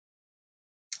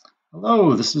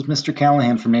Hello, this is Mr.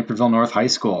 Callahan from Naperville North High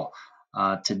School.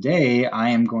 Today I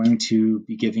am going to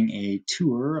be giving a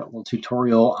tour, a little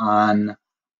tutorial on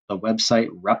the website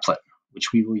Repl.it,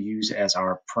 which we will use as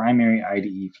our primary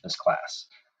IDE for this class.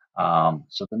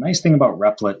 So the nice thing about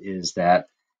Repl.it is that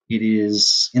it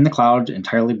is in the cloud,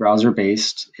 entirely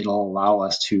browser-based. It'll allow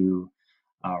us to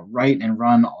write and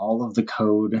run all of the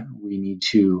code we need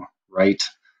to write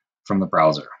from the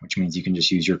browser, which means you can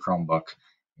just use your Chromebook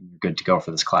and you're good to go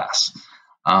for this class.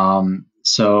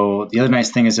 So the other nice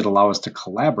thing is it allows us to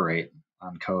collaborate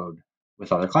on code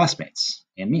with other classmates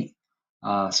and me.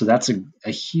 So that's a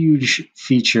huge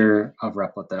feature of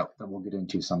Repl.it that we'll get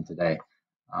into some today.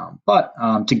 But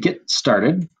to get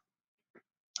started,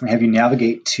 I have you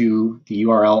navigate to the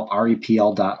URL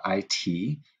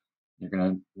repl.it. You're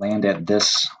going to land at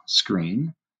this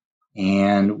screen.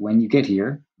 And when you get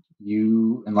here,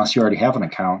 unless you already have an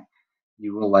account,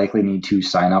 you will likely need to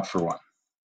sign up for one.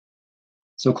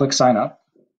 So click sign up.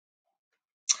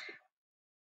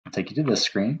 It'll take you to this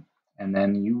screen, and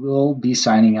then you will be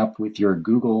signing up with your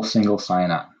Google single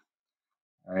sign-on.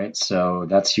 All right, so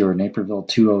that's your Naperville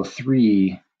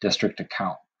 203 district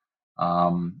account.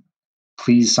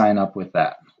 Please sign up with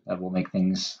that. That will make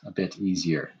things a bit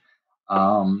easier.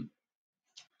 I'm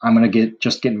going to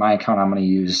just get my account. I'm going to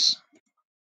use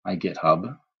my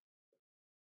GitHub.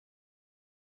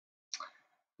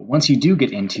 But once you do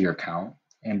get into your account,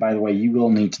 and by the way, you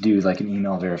will need to do like an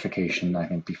email verification, I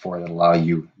think, before that allow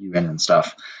you in and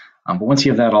stuff. But once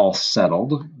you have that all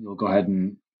settled, you'll go ahead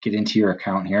and get into your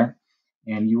account here,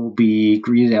 and you will be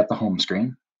greeted at the home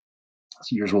screen.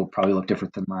 So yours will probably look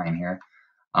different than mine here.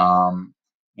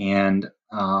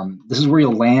 This is where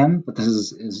you'll land, but this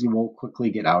is you will quickly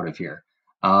get out of here.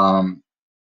 One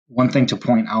thing to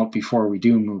point out before we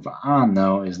do move on,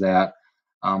 though, is that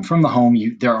from the home,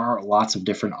 there are lots of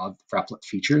different Repl.it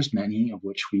features, many of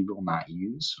which we will not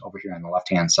use over here on the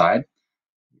left-hand side.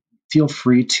 Feel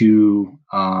free to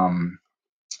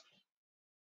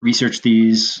research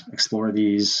these, explore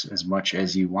these as much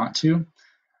as you want to.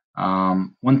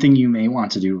 One thing you may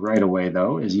want to do right away,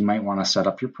 though, is you might want to set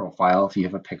up your profile if you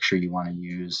have a picture you want to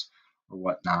use or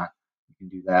whatnot. You can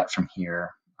do that from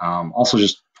here. Also,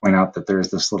 just point out that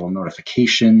there's this little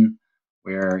notification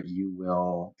where you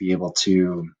will be able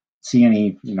to see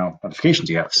any notifications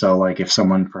you have. So like if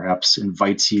someone perhaps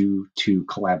invites you to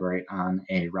collaborate on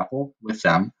a REPL with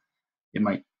them, it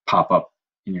might pop up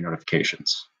in your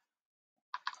notifications.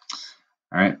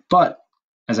 All right, but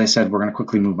as I said, we're going to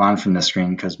quickly move on from this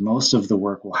screen because most of the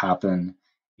work will happen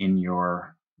in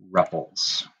your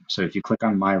REPLs. So if you click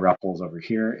on My REPLs over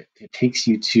here, it takes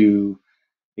you to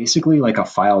basically like a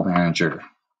file manager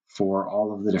for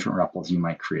all of the different REPLs you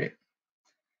might create.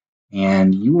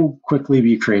 And you will quickly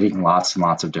be creating lots and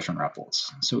lots of different REPLs.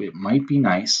 So it might be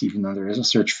nice, even though there is a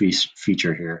search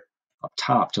feature here up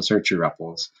top to search your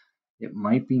REPLs, it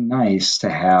might be nice to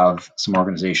have some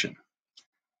organization.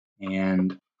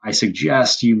 And I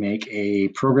suggest you make a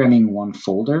programming one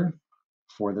folder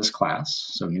for this class.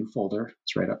 So new folder,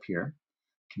 it's right up here.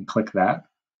 You can click that,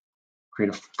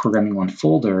 create a programming one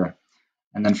folder.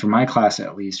 And then for my class,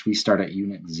 at least, we start at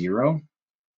unit 0.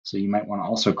 So you might want to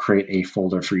also create a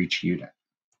folder for each unit.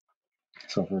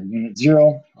 So for unit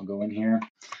 0, I'll go in here.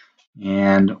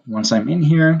 And once I'm in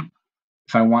here,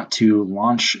 if I want to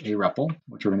launch a REPL,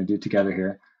 which we're going to do together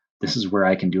here, this is where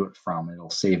I can do it from. It'll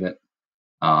save it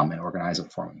and organize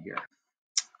it for me here.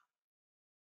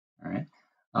 All right.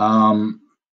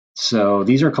 So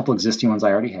these are a couple existing ones I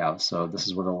already have. So this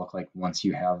is what it'll look like once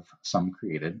you have some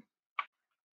created.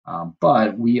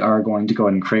 But we are going to go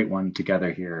ahead and create one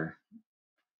together here.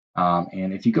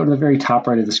 And if you go to the very top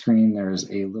right of the screen, there's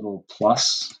a little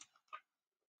plus.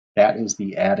 That is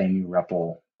the Add a New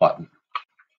REPL button.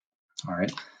 All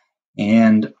right.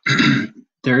 And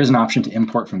there is an option to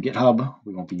import from GitHub.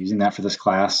 We won't be using that for this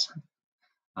class.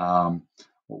 What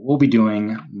we'll be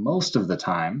doing most of the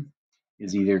time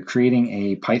is either creating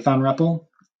a Python REPL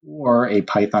or a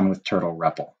Python with Turtle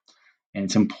REPL. And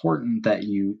it's important that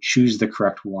you choose the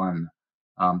correct one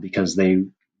because they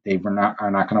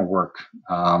are not going to work,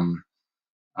 or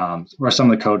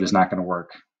some of the code is not going to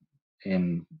work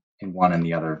in one and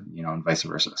the other, and vice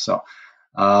versa. So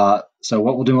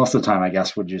what we'll do most of the time, I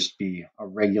guess, would just be a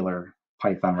regular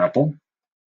Python REPL.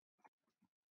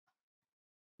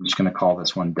 I'm just going to call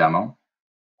this one demo.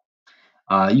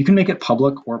 You can make it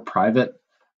public or private,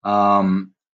 and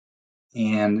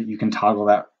you can toggle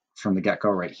that from the get-go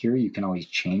right here. You can always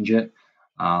change it.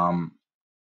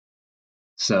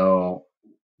 So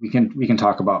we can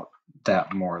talk about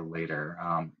that more later.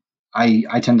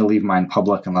 I tend to leave mine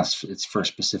public unless it's for a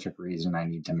specific reason I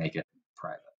need to make it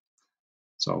private.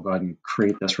 So I'll go ahead and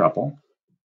create this REPL.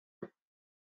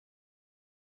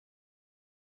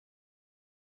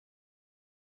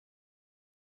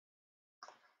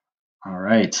 All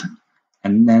right,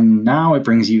 and then now it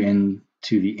brings you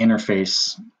into the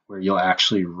interface where you'll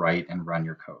actually write and run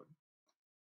your code.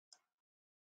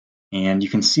 And you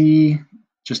can see,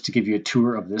 just to give you a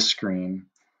tour of this screen,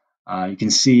 you can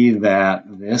see that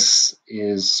this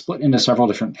is split into several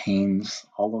different panes,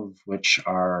 all of which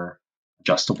are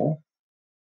adjustable.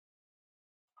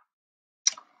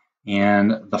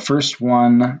 And the first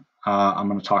one I'm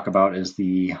going to talk about is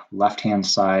the left-hand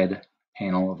side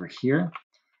panel over here.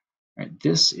 Right,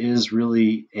 this is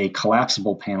really a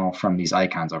collapsible panel from these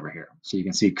icons over here. So you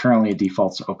can see currently it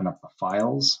defaults to open up the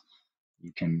files.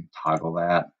 You can toggle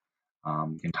that.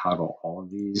 You can toggle all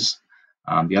of these.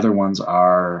 The other ones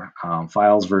are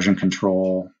files, version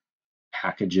control,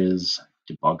 packages,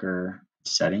 debugger,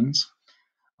 settings.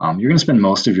 You're going to spend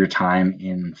most of your time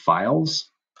in files.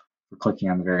 We're clicking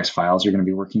on the various files you're going to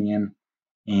be working in,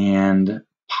 and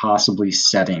possibly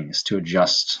settings to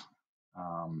adjust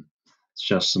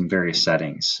just some various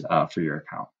settings for your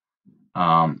account.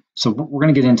 So we're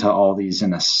going to get into all these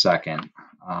in a second.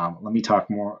 Let me talk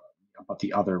more about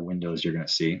the other windows you're going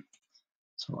to see.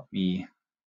 So let me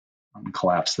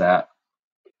collapse that.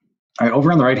 All right,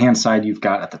 over on the right-hand side, you've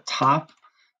got at the top,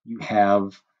 you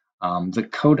have the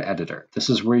code editor. This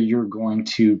is where you're going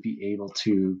to be able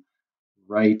to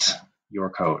write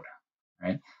your code,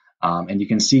 right? And you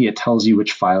can see it tells you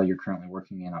which file you're currently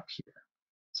working in up here.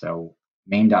 So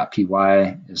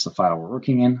main.py is the file we're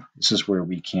working in. This is where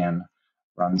we can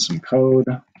run some code.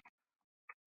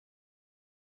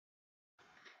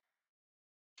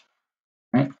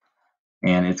 Right?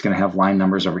 And it's going to have line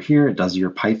numbers over here. It does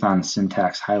your Python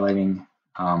syntax highlighting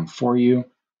for you.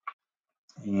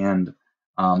 And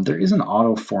there is an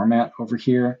auto format over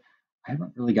here. I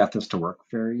haven't really got this to work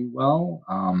very well.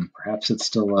 Perhaps it's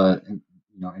still a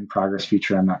in progress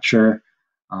feature, I'm not sure.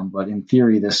 But in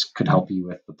theory, this could help you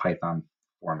with the Python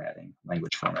formatting,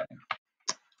 language formatting.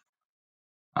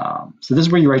 So this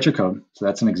is where you write your code. So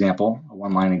that's an example, a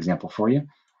one-line example for you.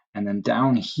 And then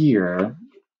down here,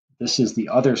 this is the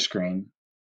other screen.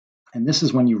 And this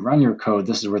is when you run your code,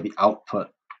 this is where the output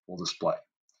will display.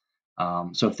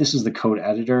 So if this is the code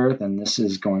editor, then this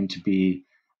is going to be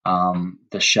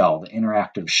the shell, the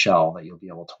interactive shell that you'll be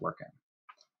able to work in.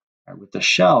 Right, with the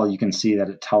shell, you can see that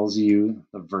it tells you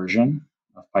the version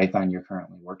of Python you're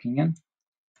currently working in,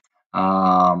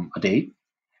 a date,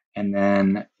 and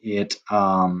then it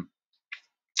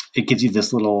gives you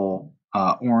this little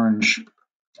orange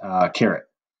caret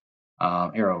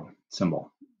arrow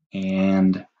symbol.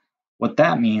 And what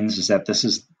that means is that this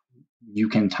is, you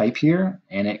can type here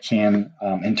and it can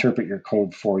interpret your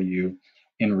code for you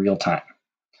in real time.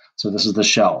 So this is the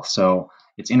shell. So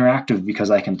it's interactive because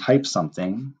I can type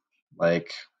something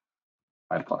like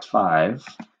 5 plus 5,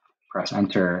 press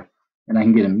enter, and I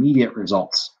can get immediate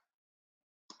results.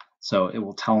 So it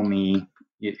will tell me,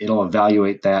 it'll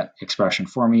evaluate that expression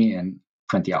for me and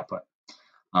print the output.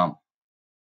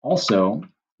 Also,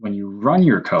 when you run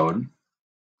your code,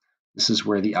 this is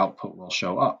where the output will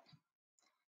show up.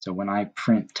 So when I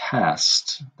print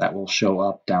test, that will show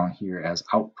up down here as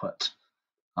output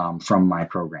from my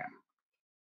program.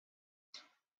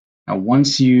 Now,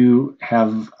 once you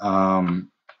have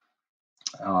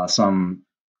some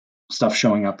stuff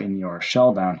showing up in your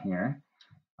shell down here,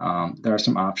 there are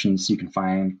some options you can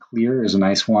find. Clear is a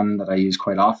nice one that I use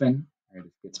quite often. Right? If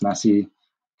it gets messy, you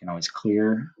can always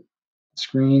clear the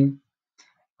screen.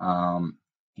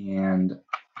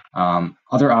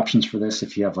 Other options for this,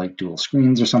 if you have like dual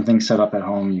screens or something set up at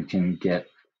home, you can get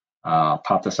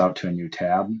pop this out to a new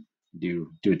tab, do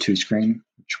a 2-screen,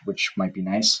 which might be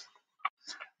nice.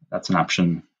 That's an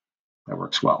option that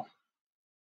works well.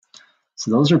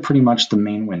 So those are pretty much the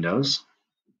main windows.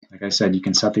 Like I said, you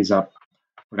can set these up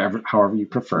however you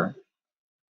prefer.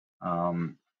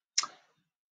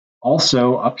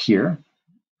 Also up here,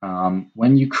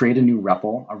 when you create a new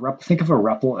REPL, think of a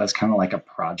REPL as kind of like a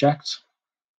project.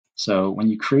 So when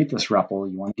you create this REPL,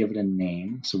 you want to give it a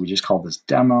name. So we just call this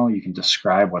demo. You can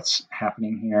describe what's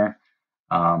happening here.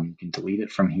 You can delete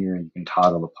it from here. You can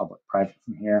toggle the public private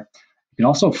from here. You can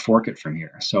also fork it from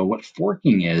here. So what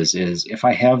forking is if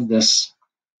I have this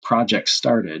project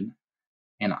started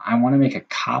and I want to make a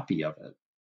copy of it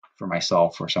for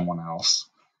myself or someone else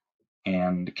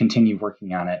and continue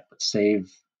working on it, but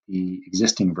save the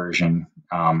existing version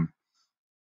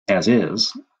as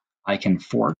is, I can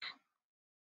fork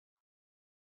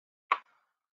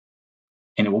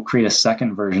and it will create a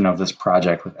second version of this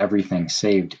project with everything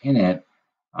saved in it,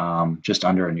 just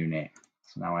under a new name.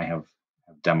 So now I have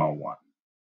demo 1.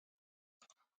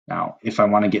 Now, if I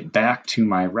want to get back to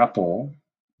my REPL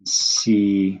and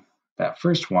see that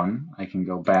first one, I can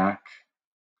go back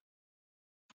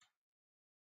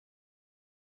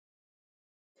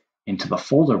into the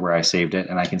folder where I saved it,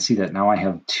 and I can see that now I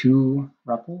have 2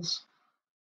 REPLs,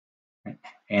 right?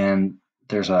 And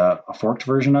there's a forked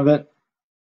version of it,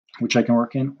 which I can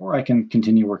work in, or I can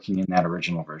continue working in that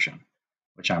original version,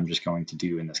 which I'm just going to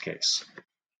do in this case.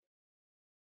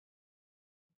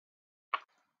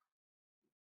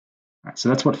 All right, so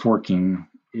that's what forking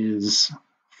is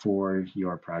for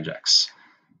your projects.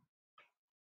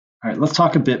 All right, let's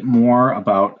talk a bit more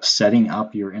about setting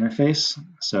up your interface.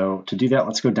 So to do that,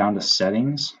 let's go down to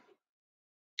settings.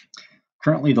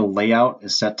 Currently, the layout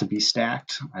is set to be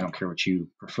stacked. I don't care what you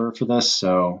prefer for this.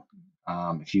 So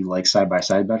if you like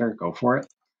side-by-side better, go for it.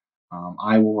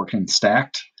 I will work in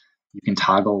stacked. You can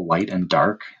toggle light and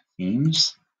dark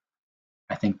themes.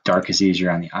 I think dark is easier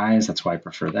on the eyes. That's why I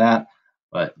prefer that,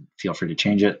 but feel free to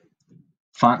change it.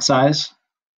 Font size.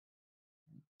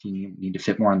 If you need to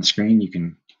fit more on the screen, you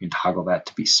can toggle that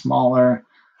to be smaller.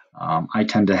 I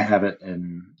tend to have it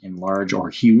in large or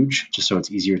huge, just so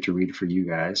it's easier to read for you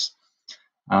guys.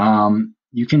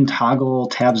 You can toggle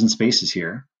tabs and spaces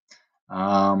here.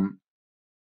 If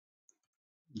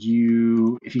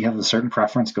you have a certain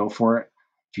preference, go for it.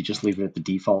 If you just leave it at the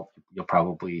default, you'll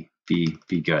probably be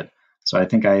good. So I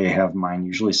think I have mine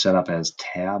usually set up as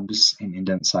tabs and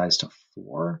indent size to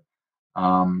 4.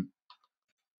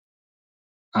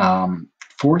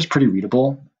 4 is pretty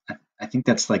readable. I think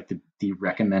that's like the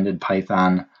recommended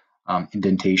Python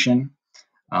indentation.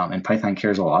 And Python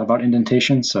cares a lot about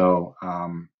indentation. So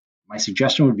my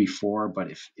suggestion would be 4,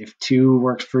 but if 2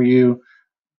 works for you,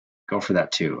 go for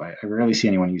that too. I rarely see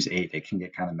anyone use 8. It can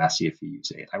get kind of messy if you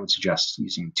use 8. I would suggest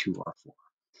using 2 or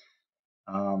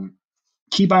 4.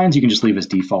 Keybinds you can just leave as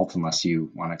default unless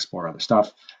you want to explore other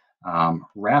stuff.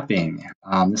 Wrapping.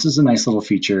 This is a nice little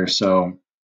feature. So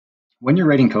when you're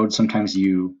writing code, sometimes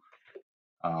you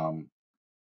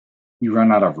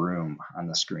run out of room on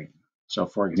the screen. So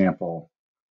for example,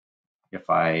 if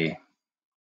I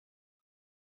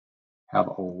have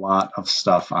a lot of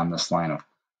stuff on this line of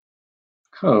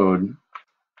code,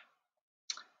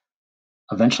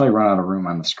 eventually I run out of room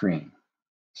on the screen.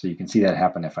 So you can see that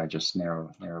happen if I just narrow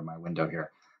my window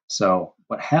here. So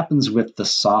what happens with the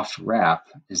soft wrap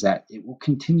is that it will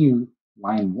continue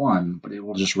line 1, but it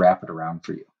will just wrap it around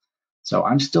for you. So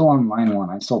I'm still on line 1.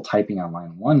 I'm still typing on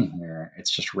line 1 here. It's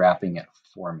just wrapping it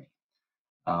for me.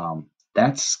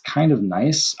 That's kind of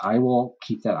nice. I will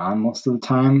keep that on most of the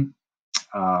time,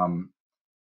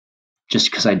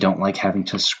 just because I don't like having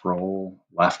to scroll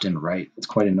left and right. It's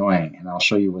quite annoying, and I'll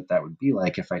show you what that would be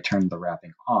like if I turned the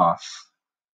wrapping off.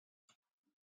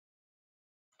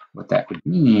 What that would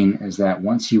mean is that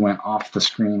once you went off the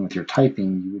screen with your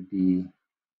typing, you would be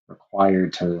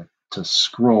required to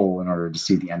scroll in order to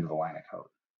see the end of the line of code.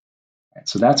 Right,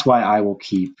 so that's why I will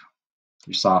keep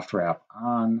your soft wrap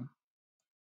on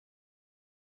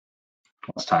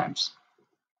most times.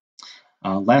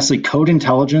 Lastly, code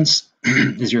intelligence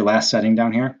is your last setting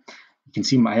down here. You can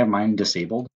see I have mine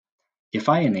disabled. If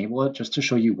I enable it, just to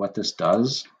show you what this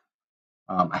does,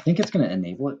 I think it's going to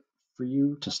enable it for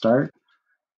you to start,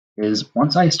 is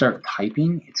once I start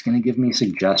typing, it's going to give me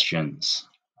suggestions,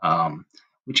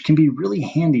 which can be really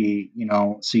handy,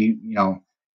 so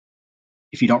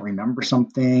if you don't remember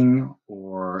something,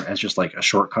 or as just like a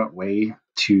shortcut way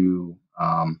to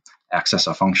access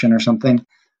a function or something.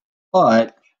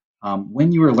 But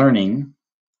when you are learning,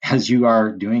 as you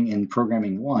are doing in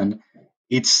programming 1,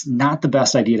 it's not the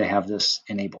best idea to have this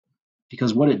enabled,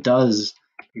 because what it does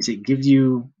is it gives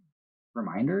you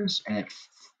reminders, and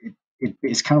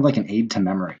it's kind of like an aid to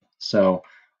memory. So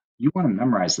you want to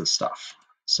memorize this stuff.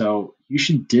 So you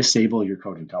should disable your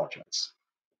code intelligence.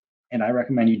 And I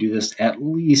recommend you do this at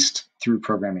least through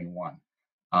programming 1.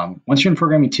 Once you're in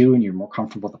programming 2 and you're more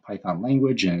comfortable with the Python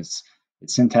language and its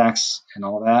syntax and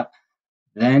all that,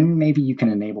 then maybe you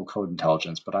can enable code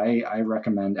intelligence. But I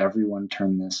recommend everyone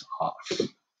turn this off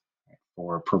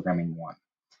for programming 1.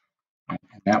 And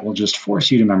that will just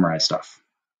force you to memorize stuff.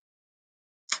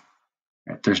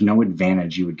 There's no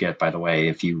advantage you would get, by the way,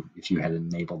 if you had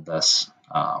enabled this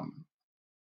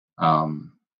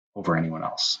over anyone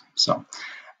else. So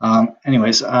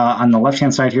anyways, on the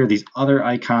left-hand side here, these other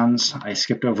icons, I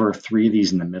skipped over 3 of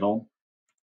these in the middle.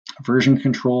 Version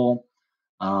control,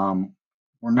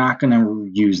 we're not going to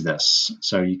use this,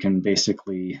 so you can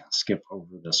basically skip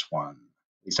over this one.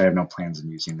 At least I have no plans on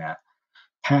using that.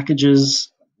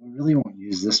 Packages, we really won't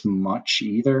use this much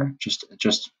either, just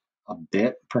a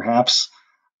bit perhaps.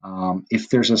 If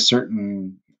there's a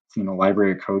certain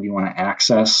library of code you want to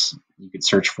access, You could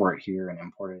search for it here and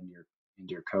import it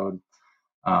into your code.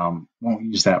 Won't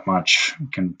use that much. You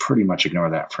can pretty much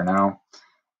ignore that for now.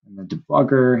 And the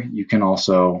debugger, you can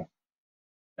also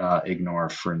ignore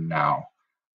for now.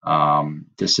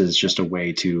 This is just a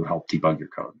way to help debug your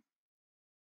code.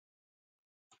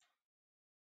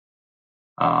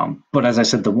 But as I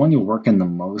said, the one you'll work in the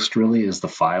most really is the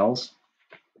files.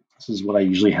 This is what I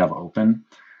usually have open,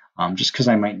 just because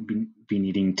I might be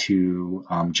needing to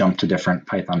jump to different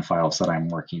Python files that I'm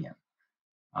working in.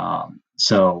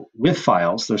 So with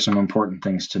files, there's some important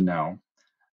things to know.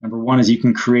 Number one is you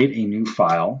can create a new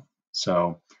file.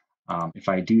 So if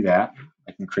I do that,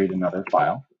 I can create another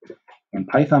file. And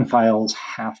Python files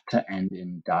have to end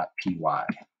in .py. Right?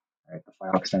 The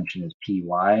file extension is py.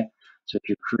 So if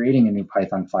you're creating a new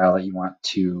Python file that you want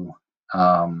to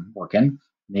work in,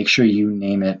 make sure you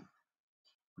name it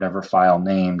whatever file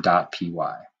name .py.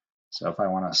 So if I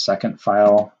want a second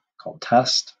file called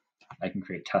test, I can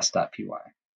create test.py.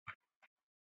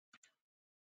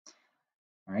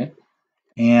 All right,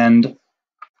 and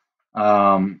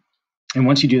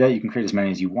once you do that, you can create as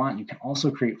many as you want. You can also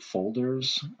create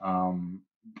folders. Probably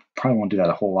won't do that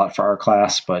a whole lot for our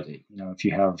class, but if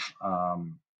you have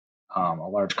a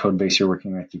large code base you're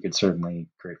working with, you could certainly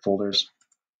create folders.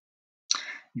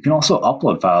 You can also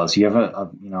upload files. You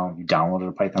have you downloaded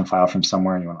a Python file from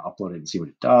somewhere and you want to upload it and see what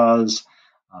it does.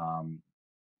 You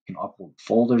can upload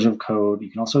folders of code.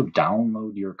 You can also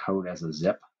download your code as a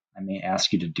zip. I may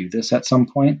ask you to do this at some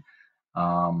point,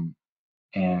 and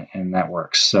that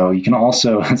works. So you can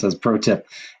also, it says pro tip,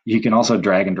 you can also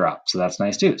drag and drop. So that's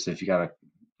nice too. So if you got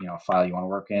a file you want to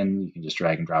work in, you can just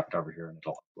drag and drop it over here and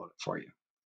it'll upload it for you.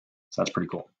 So that's pretty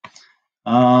cool.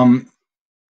 The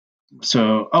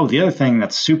other thing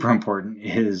that's super important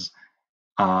is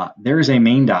there is a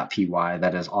main.py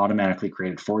that is automatically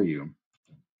created for you.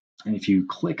 And if you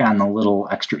click on the little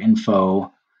extra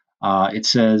info, it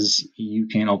says you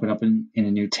can open up in a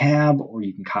new tab or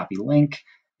you can copy link.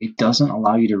 It doesn't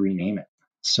allow you to rename it.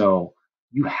 So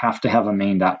you have to have a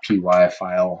main.py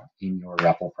file in your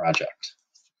REPL project.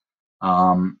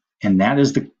 And that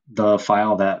is the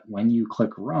file that when you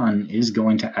click run is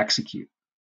going to execute.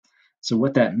 So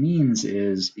what that means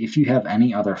is if you have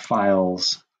any other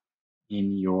files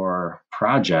in your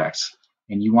project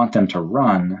and you want them to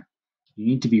run, you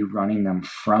need to be running them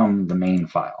from the main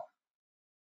file.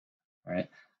 All right.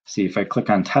 See, if I click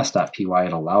on test.py,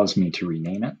 it allows me to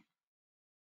rename it.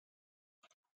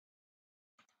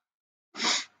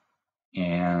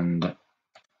 And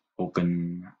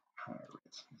open,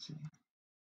 let's see.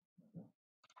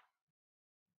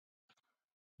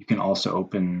 You can also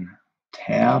open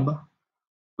tab,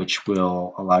 which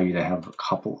will allow you to have a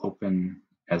couple open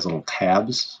as little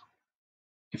tabs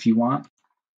if you want.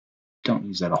 Don't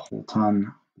use that a whole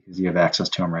ton because you have access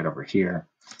to them right over here.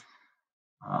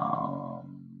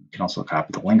 You can also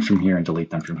copy the link from here and delete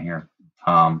them from here.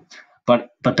 But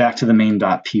back to the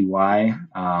main.py,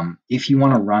 if you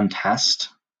want to run test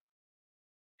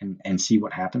and see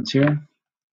what happens here,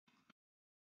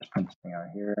 just print this thing out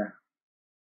here.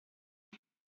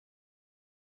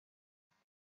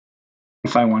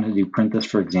 If I wanted to print this,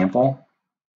 for example,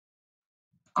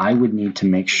 I would need to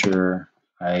make sure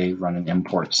I run an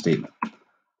import statement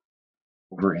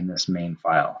over in this main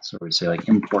file. So we'd say like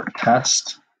import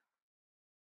test.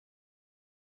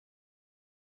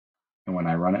 And when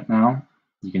I run it now,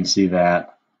 you can see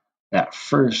that that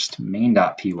first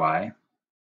main.py,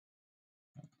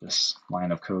 this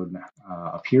line of code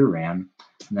up here ran,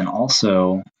 and then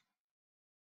also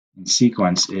in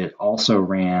sequence, it also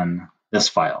ran this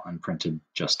file and printed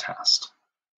just test.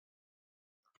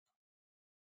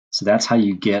 So that's how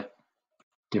you get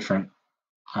different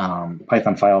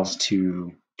Python files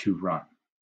to run.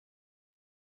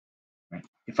 Right?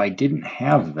 If I didn't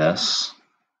have this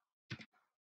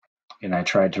and I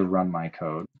tried to run my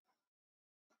code,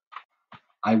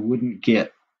 I wouldn't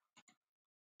get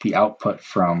the output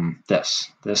from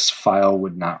this. This file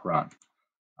would not run.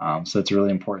 So it's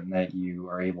really important that you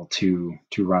are able to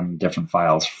run different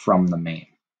files from the main.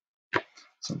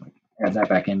 So add that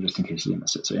back in just in case you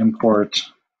miss it. So import,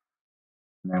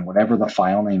 and then whatever the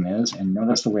file name is, and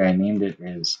notice the way I named it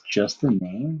is just the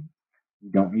name.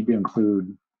 You don't need to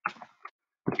include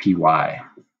the py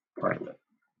part of it.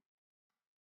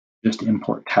 Just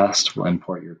import test will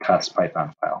import your test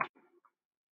Python file.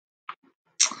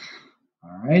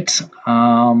 All right.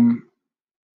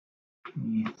 Let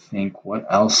me think what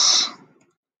else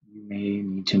you may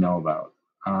need to know about.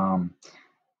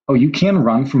 You can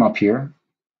run from up here.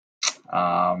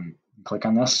 Click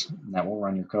on this, and that will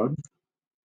run your code,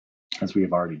 as we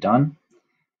have already done.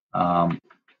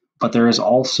 But there is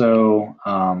also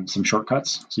some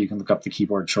shortcuts. So you can look up the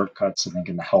keyboard shortcuts. I think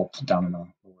in the help down in the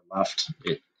lower left,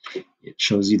 it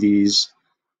shows you these.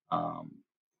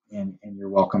 And you're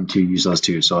welcome to use those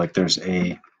too. So like there's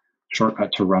a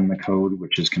shortcut to run the code,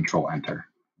 which is Control Enter.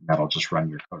 That'll just run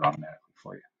your code automatically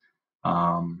for you.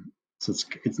 So it's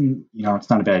it's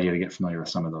not a bad idea to get familiar with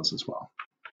some of those as well.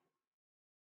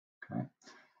 Okay.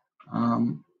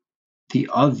 The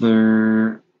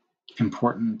other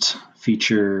important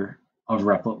feature of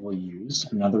Repl.it we'll use,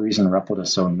 another reason Repl.it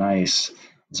is so nice,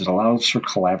 is it allows for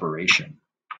collaboration.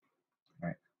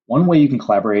 Right. One way you can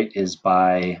collaborate is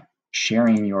by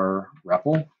sharing your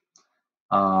REPL.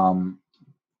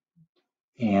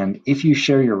 And if you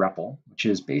share your REPL, which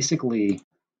is basically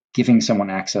giving someone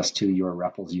access to your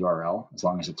REPL's URL, as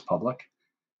long as it's public,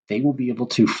 they will be able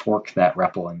to fork that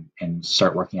REPL and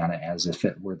start working on it as if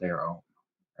it were their own.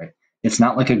 Right? It's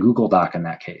not like a Google Doc in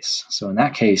that case. So in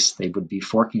that case, they would be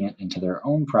forking it into their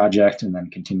own project and then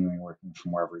continuing working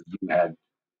from wherever you had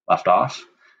left off.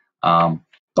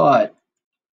 But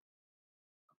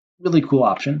really cool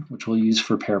option, which we'll use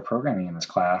for pair programming in this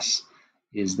class,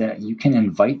 is that you can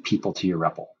invite people to your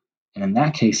REPL. And in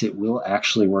that case, it will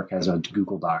actually work as a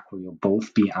Google Doc where you'll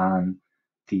both be on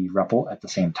the REPL at the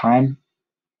same time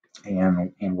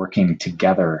and working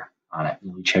together on it.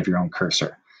 You'll each have your own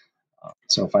cursor.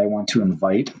 So if I want to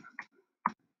invite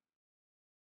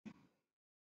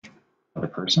another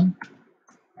person,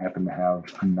 I happen to have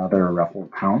another REPL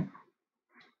account.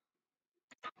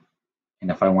 And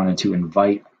if I wanted to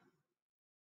invite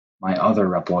my other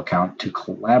REPL account to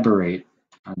collaborate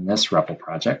on this REPL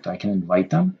project, I can invite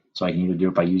them. So I can either do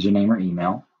it by username or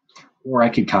email, or I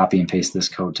could copy and paste this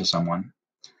code to someone.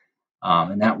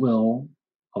 And that will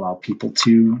allow people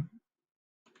to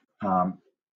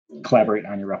collaborate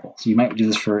on your REPL. So you might do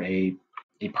this for a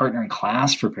partner in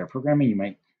class for pair programming. You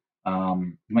might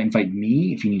invite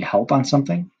me if you need help on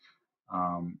something.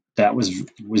 That was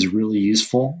really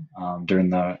useful during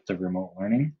the remote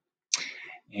learning.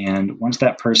 And once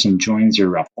that person joins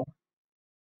your REPL,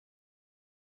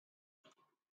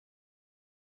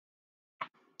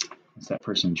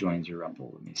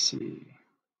 let me see.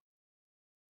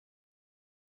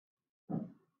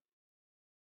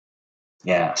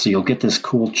 Yeah, so you'll get this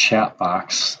cool chat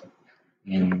box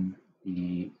on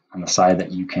the side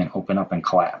that you can open up and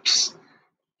collapse.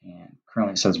 And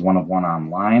currently it says 1 of 1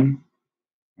 online,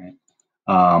 right?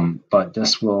 But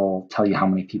this will tell you how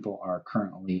many people are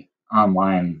currently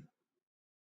online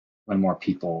when more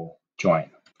people join.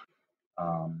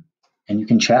 And you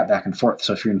can chat back and forth.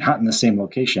 So if you're not in the same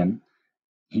location,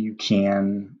 you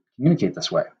can communicate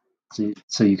this way.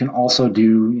 So you can also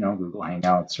do, Google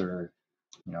Hangouts or,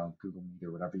 Google Meet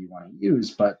or whatever you want to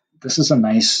use. But this is a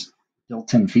nice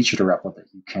built-in feature to Repl that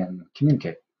you can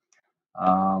communicate.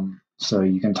 So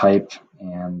you can type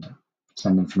and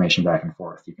send information back and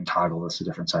forth. You can toggle this to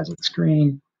different sides of the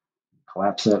screen,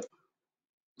 collapse it.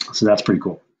 So that's pretty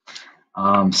cool.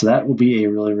 So that will be a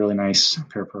really, really nice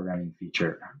pair programming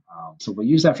feature. So we'll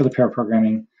use that for the pair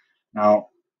programming. Now,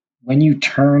 when you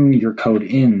turn your code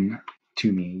in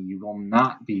to me, you will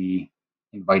not be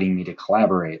inviting me to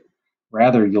collaborate.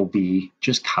 Rather, you'll be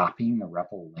just copying the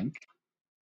REPL link.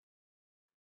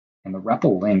 And the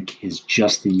REPL link is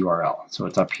just the URL. So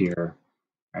it's up here,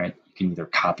 right? You can either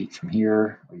copy it from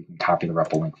here or you can copy the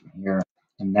REPL link from here.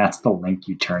 And that's the link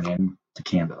you turn in to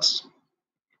Canvas,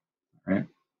 right?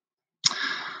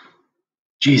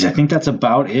 Geez, I think that's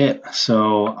about it.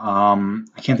 So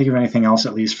I can't think of anything else,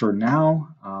 at least for now.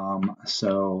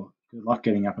 So good luck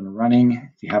getting up and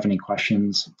running. If you have any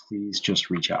questions, please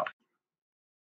just reach out.